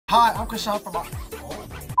Hi, I'm Krishan from my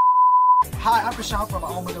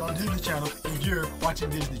Oh My God on Disney Channel, and you're watching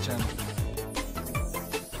Disney Channel.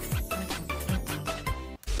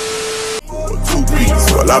 Two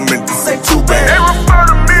beats, well I meant to say too bad. They refer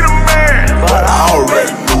to me the man, but I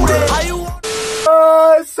already knew that.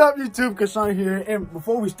 What's up, YouTube? Krishan here, and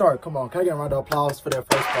before we start, come on, can I get a round of applause for that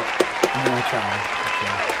first part?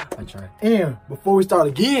 I try. And before we start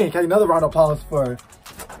again, can I get another round of applause for?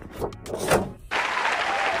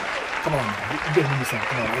 Come on, you give me something.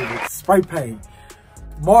 Come on, spray paint,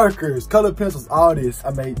 markers, color pencils, all this.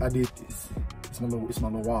 I did this. It's my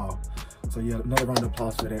little wall. So yeah, another round of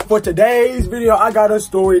applause for that. For today's video, I got a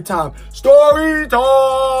story time. Story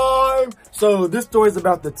time! So this story is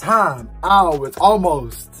about the time I was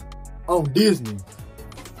almost on Disney.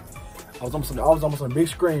 I was almost on a big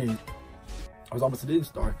screen. I was almost a Disney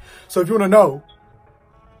star. So if you wanna know,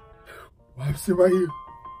 I'm sitting right here.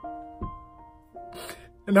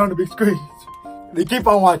 And on the big screen. They keep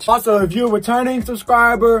on watching. Also, if you're a returning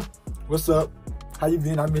subscriber, what's up? How you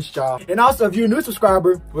been? I missed y'all. And also, if you're a new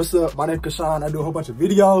subscriber, what's up? My name's Krishan. I do a whole bunch of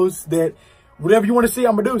videos that whatever you want to see,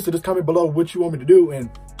 I'm gonna do. So just comment below what you want me to do,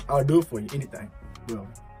 and I'll do it for you. Anything. Well,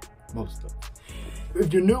 most stuff.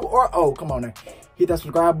 If you're new or old, come on now. Hit that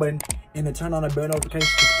subscribe button and then turn on the bell notification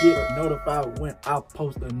to get notified when I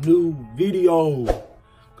post a new video.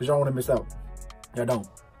 Because y'all want to miss out. Y'all don't.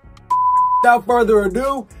 Without further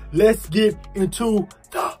ado, let's get into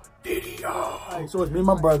the video. Alright, so it's me and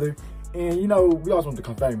my brother. And, you know, we always want to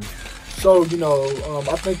become famous. So, you know,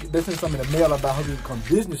 I think they sent something in the mail about how we become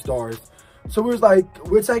Disney stars. So we was like,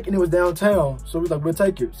 we're taking it. Was downtown. So we was like, we'll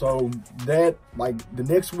take it. So that, like, the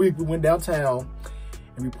next week we went downtown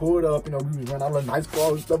and we pulled up. You know, we was wearing all the nice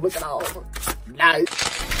clothes and stuff, looking all nice.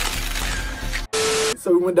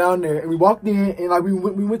 So we went down there and we walked in and like we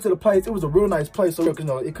went to the place. It was a real nice place. So you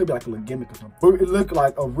know, it could be like a little gimmick or something. But it looked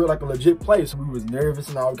like a legit place. We was nervous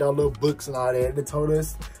and all. We got little books and all that. They told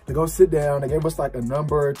us to go sit down. They gave us like a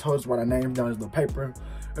number, told us write our names down on the paper.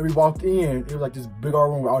 And we walked in. It was like this big old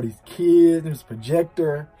room with all these kids. There was a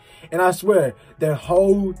projector. And I swear, that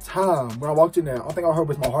whole time when I walked in there, I think I heard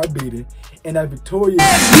was my heart beating. And that Victoria's.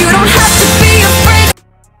 You don't have to be afraid.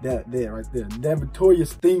 That there, right there. That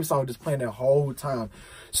Victoria's theme song just playing that whole time.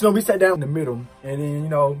 So, you know, we sat down in the middle, and then, you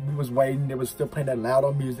know, we was waiting. They was still playing that loud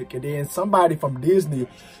on music. And then somebody from Disney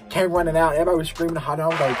came running out. Everybody was screaming and hollering. I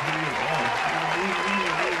was like,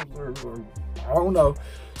 I don't know.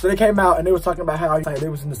 So they came out, and they was talking about how they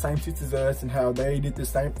was in the same seats as us, and how they did the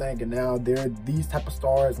same thing, and now they're these type of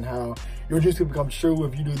stars, and how your dreams can become true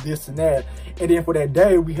if you do this and that. And then for that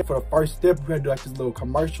day, we had, for the first step, we had to do like this little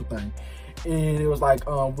commercial thing. And it was like,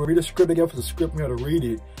 we read a script, they gave us a script, we had to read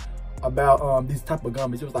it about these type of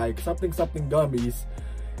gummies. It was like something gummies,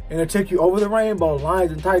 and it'll take you over the rainbow,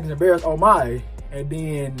 lions and tigers and bears, oh my. And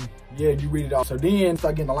then, yeah, you read it all. So then,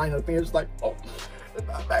 start getting the line of the fans, like, oh, it's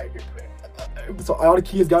not bad. So all the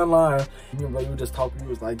kids got in line. Me and brother, we were just talking, we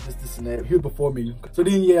was like, this and that. He was before me. So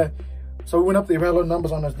then, yeah, so we went up there, we had little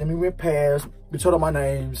numbers on us, then we went past, we told them my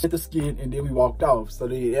names, hit the skit, and then we walked off. So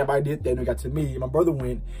then everybody did that, and we got to me. My brother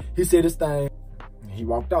went, he said his thing, and he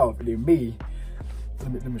walked off. And then me,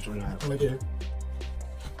 let me show you how. Look here.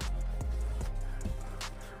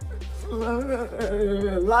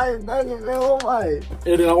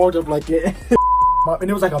 And then I walked up like that.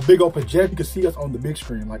 And it was like a big old projector. You could see us on the big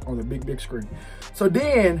screen, like on the big screen. So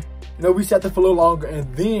then, you know, we sat there for a little longer,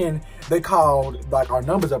 and then they called like our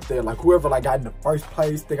numbers up there. Like whoever like got in the first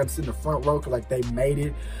place, they got to sit in the front row because like they made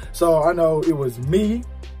it. So I know it was me,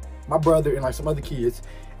 my brother, and like some other kids.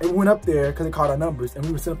 And we went up there because they called our numbers, and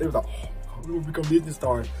we were sitting up there. It was like, oh, we will become Disney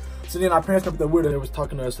stars. So then our parents came up there with us. They was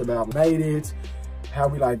talking to us about made it, how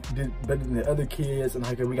we like did better than the other kids, and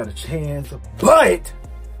like we got a chance. But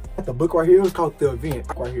the book right here, it was called The Event.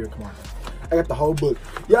 Right here, come on. I got the whole book.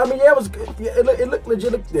 Yeah, I mean, yeah, it was good. Yeah, it looked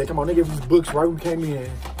legit. Looked there. Come on, they gave us these books right when we came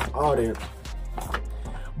in. All that.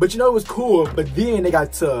 But you know, it was cool. But then they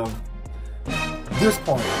got to this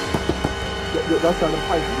point. That's not the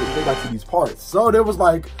place. They got to these parts. So there was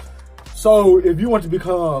like, so if you want to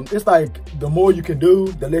become, it's like the more you can do,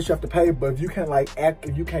 the less you have to pay. But if you can't like act,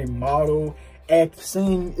 if you can't model, act,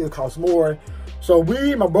 sing, it costs more. So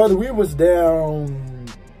my brother, we was down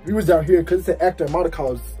here because it's an actor and model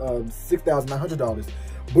costs $6,900.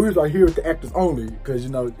 But we was right here with the actors only because, you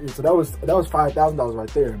know, so that was $5,000 right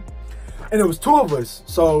there. And it was two of us,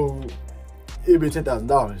 so it'd be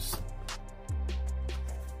 $10,000.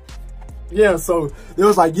 Yeah, so it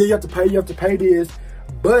was like, yeah, you have to pay this,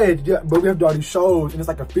 but we have to do all these shows, and it's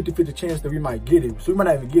like a 50-50 chance that we might get it. So we might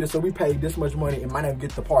not even get it, so we paid this much money and might not even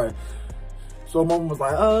get the part. So mom was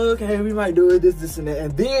like, oh, okay, we might do it, this, and that.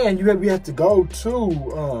 And then we had to go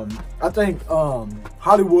to, I think,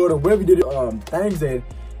 Hollywood or wherever you did things at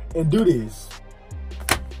and do this.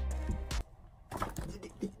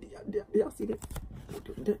 Y'all see that?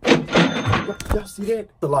 Y'all see that?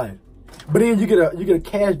 The line. But then you get a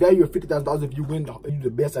cash value of $50,000 if you win. You the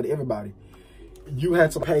best out of everybody. You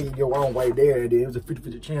had to pay your own way there, and then it was a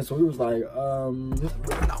 50-50 chance. So he was like, no.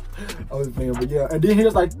 I was playing, but yeah. And then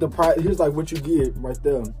here's like the price. Here's like what you get right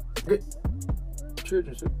there.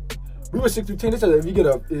 We were 6 through 10. They said if you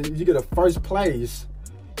get a first place,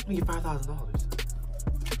 you get $5,000.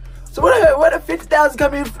 So what if 50,000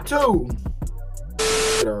 come in for two?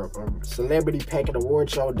 A celebrity packet award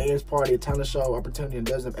show, dance party, a talent show, opportunity, and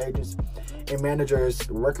dozens of agents and managers,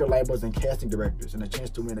 record labels, and casting directors, and a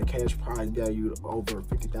chance to win a cash prize valued over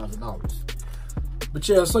 $50,000. But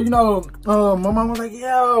yeah, so you know, my mom was like,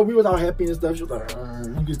 yeah, we was all happy and stuff. She was like,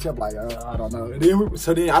 you just kept like, I don't know. And then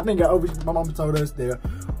I think my mom told us that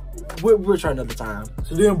we'll try another time.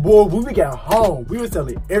 So then, boy, when we got home, we was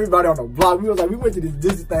telling everybody on the block. We was like, we went to this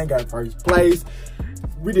Disney thing, got first place.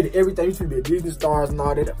 We did everything. We should be Disney stars and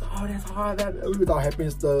all that. Oh, that's hard. We was all happy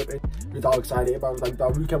and stuff. And we was all excited. Everybody was like,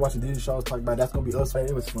 we kept watching Disney shows, talking about that's gonna be us.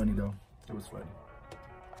 It was funny though. It was funny.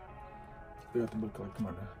 Come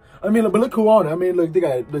on now. I mean, but look who on it. I mean, look, they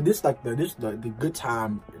got this like the good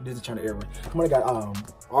time Disney Channel era. Come on, they got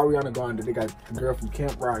Ariana Grande. They got the girl from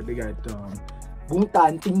Camp Rock. They got Gunta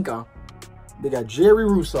and Tinka. They got Jerry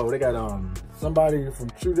Russo. They got somebody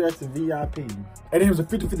from True Jackson VIP. And then it was a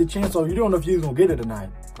 50-50 chance, so you don't know if you was gonna get it or not.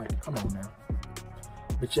 Like, come on now.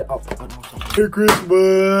 But yeah, Merry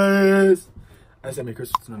Christmas. I said Merry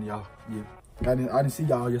Christmas to none of y'all. Yeah, I didn't see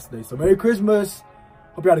y'all yesterday, so Merry Christmas.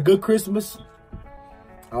 Hope you had a good Christmas.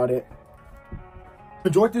 All that.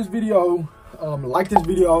 Enjoyed this video. Like this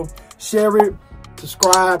video, share it,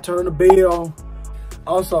 subscribe, turn on the bell.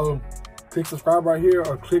 Also, click subscribe right here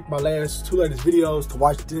or click my two latest videos to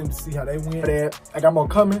watch them to see how they went. I got more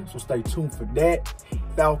coming, so stay tuned for that.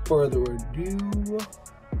 Without further ado,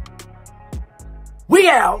 we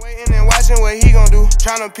out. Waiting and watching what he gonna do.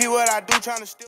 Trying to pee what I do, trying to steal.